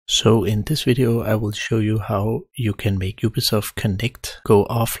So in this video I will show you how you can make Ubisoft Connect go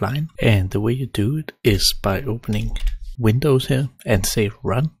offline, and the way you do it is by opening Windows here and say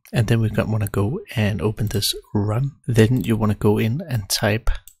run, and then we're going to go and open this run. Then you want to go in and type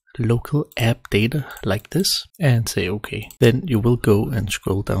local app data like this and say OK. Then you will go and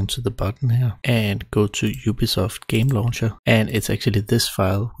scroll down to the bottom here and go to Ubisoft Game Launcher, and it's actually this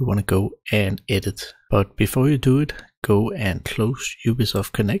file we want to go and edit. But before you do it, go and close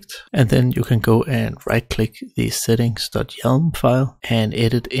Ubisoft Connect, and then you can go and right click the settings.yelm file and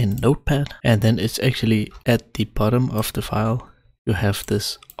edit in Notepad, and then it's actually at the bottom of the file you have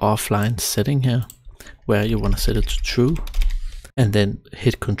this offline setting here where you want to set it to true, and then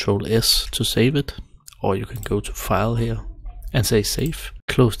hit Ctrl S to save it, or you can go to file here and say save,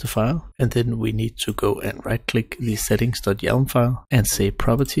 close the file, and then we need to go and right click the settings.yelm file and say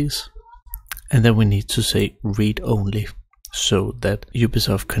properties. And then we need to say read only, so that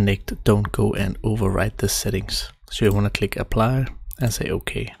Ubisoft Connect don't go and overwrite the settings. So you want to click apply and say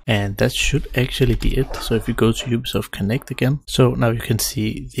OK. And that should actually be it. So if you go to Ubisoft Connect again, so now you can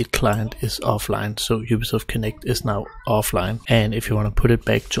see the client is offline. So Ubisoft Connect is now offline. And if you want to put it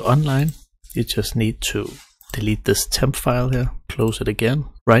back to online, you just need to delete this temp file here, close it again,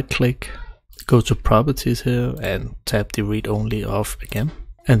 right click, go to properties here and tap the read only off again.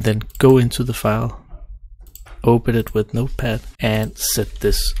 And then go into the file, open it with Notepad and set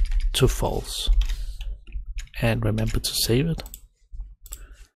this to false. And remember to save it.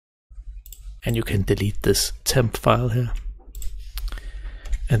 And you can delete this temp file here.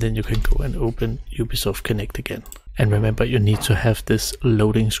 And then you can go and open Ubisoft Connect again. And remember, you need to have this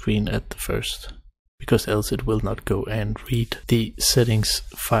loading screen at the first, because else it will not go and read the settings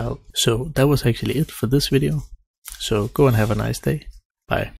file. So that was actually it for this video. So go and have a nice day. Bye.